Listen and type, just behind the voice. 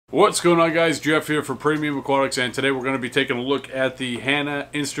What's going on, guys? Jeff here for Premium Aquatics, and today we're going to be taking a look at the Hanna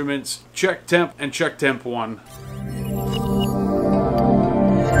Instruments Checktemp and Checktemp 1.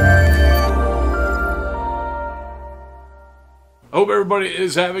 I hope everybody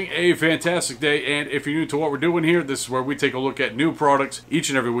is having a fantastic day, and if you're new to what we're doing here, this is where we take a look at new products each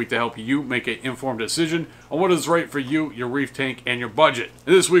and every week to help you make an informed decision on what is right for you, your reef tank, and your budget.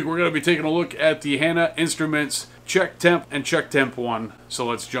 And this week we're going to be taking a look at the Hanna Instruments Checktemp and Checktemp 1, so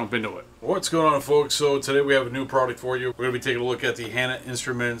let's jump into it. What's going on, folks? So today we have a new product for you. We're going to be taking a look at the Hanna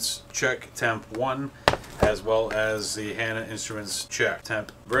Instruments Checktemp 1 as well as the Hanna Instruments Checktemp.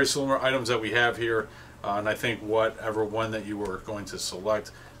 Very similar items that we have here. And I think whatever one that you were going to select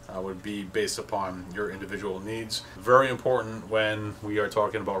would be based upon your individual needs. Very important when we are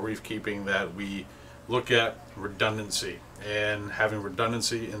talking about reef keeping that we look at redundancy, and having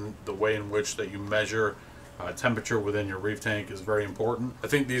redundancy in the way in which that you measure temperature within your reef tank is very important. I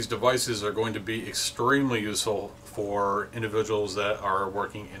think these devices are going to be extremely useful for individuals that are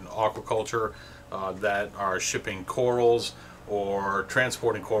working in aquaculture, that are shipping corals or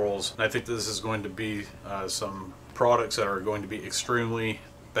transporting corals. And I think this is going to be some products that are going to be extremely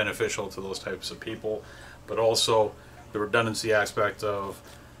beneficial to those types of people, but also the redundancy aspect of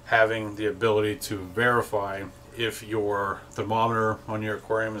having the ability to verify if your thermometer on your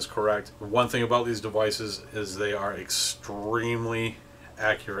aquarium is correct. One thing about these devices is they are extremely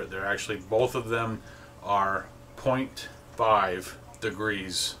accurate. They're actually, both of them are 0.5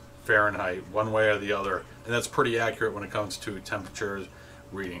 degrees Fahrenheit, one way or the other, and that's pretty accurate when it comes to temperature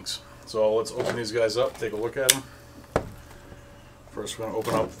readings. So let's open these guys up, take a look at them. First, we're going to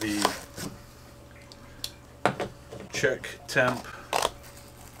open up the Checktemp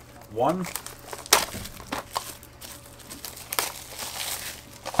 1.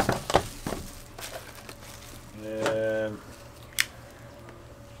 And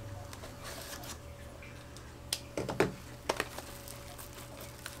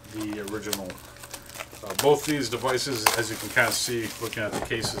the original. Both these devices, as you can kind of see looking at the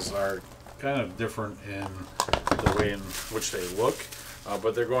cases, are kind of different in the way in which they look,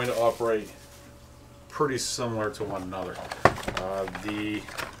 but they're going to operate pretty similar to one another. The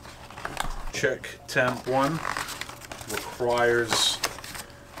Checktemp 1 requires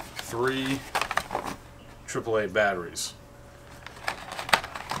 3 AAA batteries,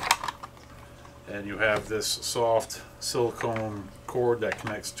 and you have this soft silicone cord that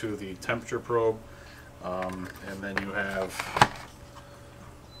connects to the temperature probe, and then you have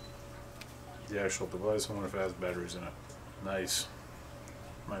the actual device. I wonder if it has batteries in it. Nice.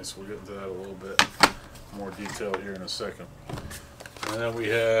 We'll get into that a little bit more detail here in a second. And then we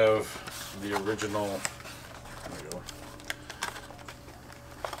have the original, there we go,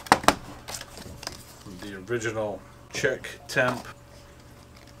 the original Checktemp.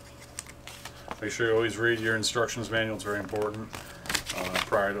 Make sure you always read your instructions manual. It's very important.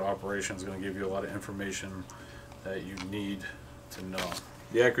 Prior to operation, is going to give you a lot of information that you need to know.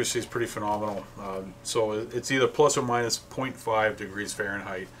 The accuracy is pretty phenomenal. So it's either plus or minus 0.5 degrees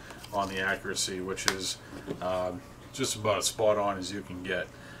Fahrenheit on the accuracy, which is just about as spot on as you can get.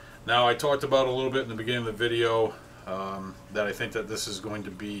 Now, I talked about a little bit in the beginning of the video that I think that this is going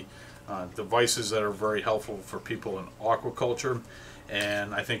to be devices that are very helpful for people in aquaculture,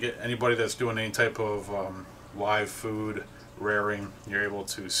 and I think anybody that's doing any type of live food rearing, you're able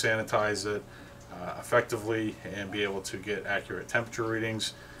to sanitize it effectively and be able to get accurate temperature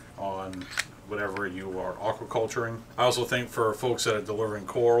readings on whatever you are aquaculturing. I also think for folks that are delivering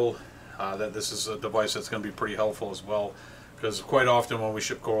coral, that this is a device that's going to be pretty helpful as well, because quite often when we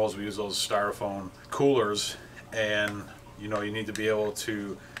ship corals, we use those styrofoam coolers, and you need to be able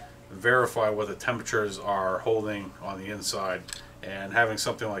to verify what the temperatures are holding on the inside, and having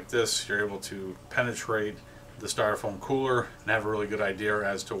something like this, you're able to penetrate the styrofoam cooler and have a really good idea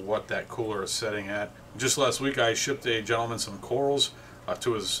as to what that cooler is setting at. Just last week I shipped a gentleman some corals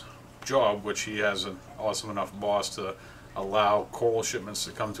to his job, which he has an awesome enough boss to allow coral shipments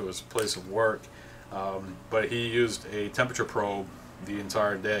to come to his place of work, but he used a temperature probe the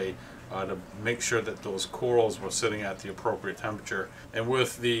entire day to make sure that those corals were sitting at the appropriate temperature. And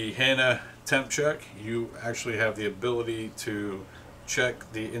with the Hanna Temp Check, you actually have the ability to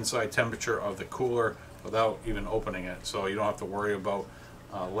check the inside temperature of the cooler without even opening it, so you don't have to worry about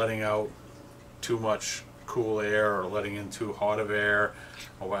letting out too much cool air or letting in too hot of air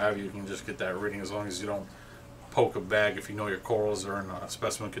or what have you. You can just get that reading as long as you don't poke a bag. If you know your corals are in a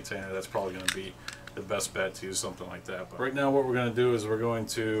specimen container, that's probably going to be the best bet to use something like that. But right now what we're going to do is we're going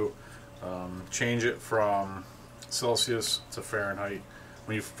to change it from Celsius to Fahrenheit.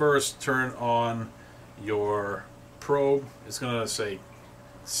 When you first turn on your probe, it's going to say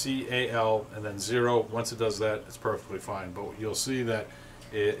CAL and then 0. Once it does that, it's perfectly fine. But you'll see that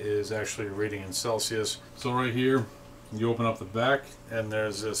it is actually reading in Celsius. So right here, you open up the back, and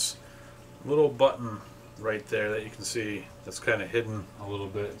there's this little button right there that you can see that's kind of hidden a little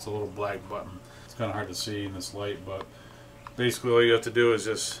bit. It's a little black button. It's kind of hard to see in this light, but basically all you have to do is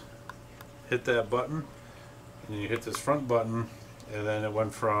just hit that button, and you hit this front button, and then it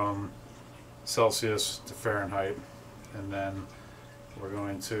went from Celsius to Fahrenheit, and then we're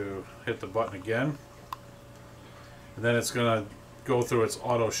going to hit the button again, and then it's going to go through its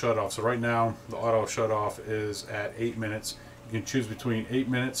auto shut off. So right now the auto shut off is at 8 minutes. You can choose between 8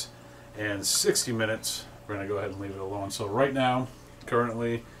 minutes and 60 minutes. We're going to go ahead and leave it alone. So right now,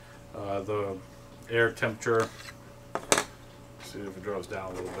 currently, the air temperature, see if it drops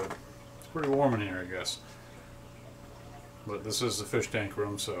down a little bit. It's pretty warm in here, I guess. But this is the fish tank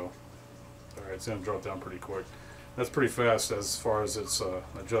room, so alright, it's going to drop down pretty quick. That's pretty fast as far as it's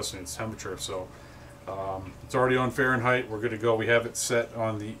adjusting its temperature. So it's already on Fahrenheit. We're good to go. We have it set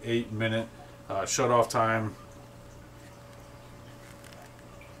on the 8-minute shut off time.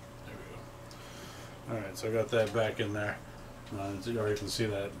 There we go. Alright, so I got that back in there. You already can see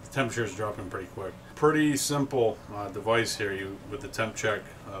that the temperature is dropping pretty quick. Pretty simple device here with the temp check,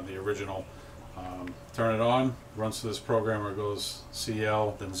 the original. Turn it on, runs through this program where it goes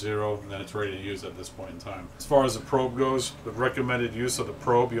CL, then 0, and then it's ready to use at this point in time. As far as the probe goes, the recommended use of the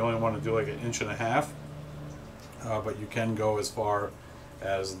probe, you only want to do like 1.5 inches, but you can go as far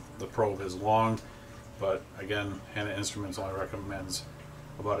as the probe is long. But again, Hanna Instruments only recommends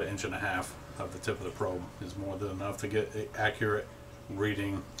about 1.5 inches of the tip of the probe is more than enough to get an accurate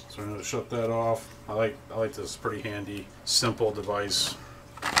reading. So I'm going to shut that off. I like this pretty handy, simple device.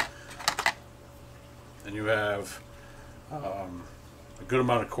 And you have a good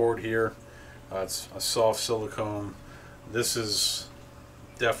amount of cord here. It's a soft silicone. This is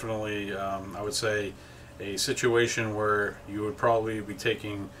definitely, I would say, a situation where you would probably be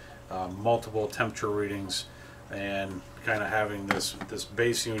taking multiple temperature readings and kind of having this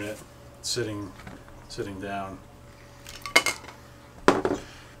base unit sitting down.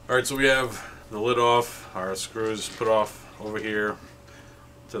 All right, so we have the lid off, our screws put off over here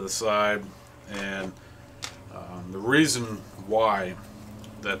to the side, and the reason why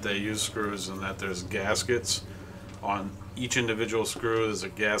that they use screws and that there's gaskets on each individual screw, there's a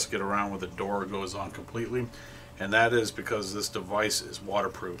gasket around where the door goes on completely, and that is because this device is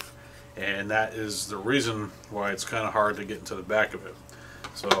waterproof, and that is the reason why it's kind of hard to get into the back of it.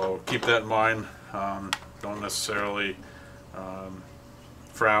 So keep that in mind. Don't necessarily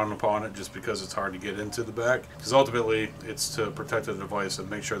frown upon it just because it's hard to get into the back, because ultimately it's to protect the device and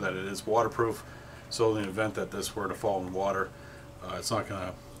make sure that it is waterproof, so in the event that this were to fall in water, it's not going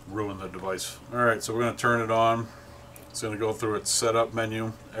to ruin the device. Alright, so we're going to turn it on. It's going to go through its setup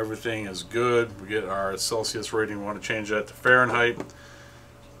menu. Everything is good. We get our Celsius rating. We want to change that to Fahrenheit.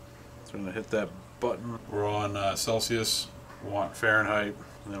 So we're going to hit that button. We're on Celsius. We want Fahrenheit.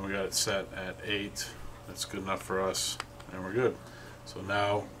 And then we got it set at 8. That's good enough for us. And we're good. So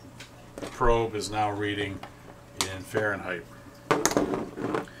now the probe is now reading in Fahrenheit.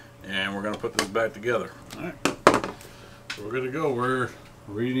 And we're going to put this back together. Alright. So we're good to go. We're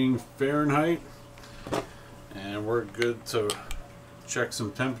reading Fahrenheit. And we're good to check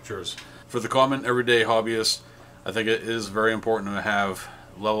some temperatures. For the common everyday hobbyist, I think it is very important to have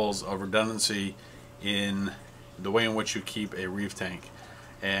levels of redundancy in the way in which you keep a reef tank.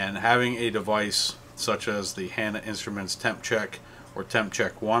 And having a device such as the Hanna Instruments Temp Check or Temp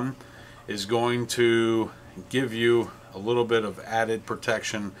Check 1 is going to give you a little bit of added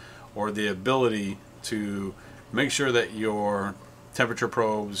protection, or the ability to make sure that your temperature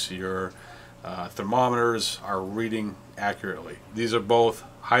probes, your thermometers are reading accurately. These are both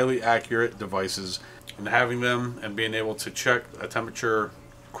highly accurate devices, and having them and being able to check a temperature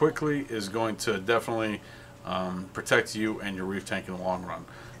quickly is going to definitely protect you and your reef tank in the long run.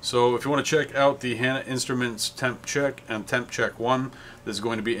 So if you want to check out the Hanna Instruments Temp Check and Temp Check 1, there's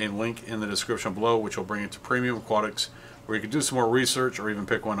going to be a link in the description below which will bring you to Premium Aquatics, where you can do some more research or even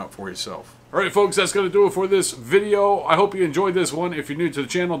pick one up for yourself. Alright folks, that's going to do it for this video. I hope you enjoyed this one. If you're new to the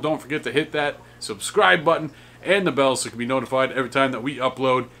channel, don't forget to hit that subscribe button and the bell so you can be notified every time that we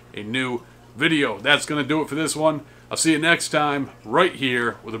upload a new video. That's going to do it for this one. I'll see you next time right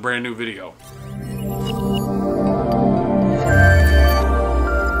here with a brand new video.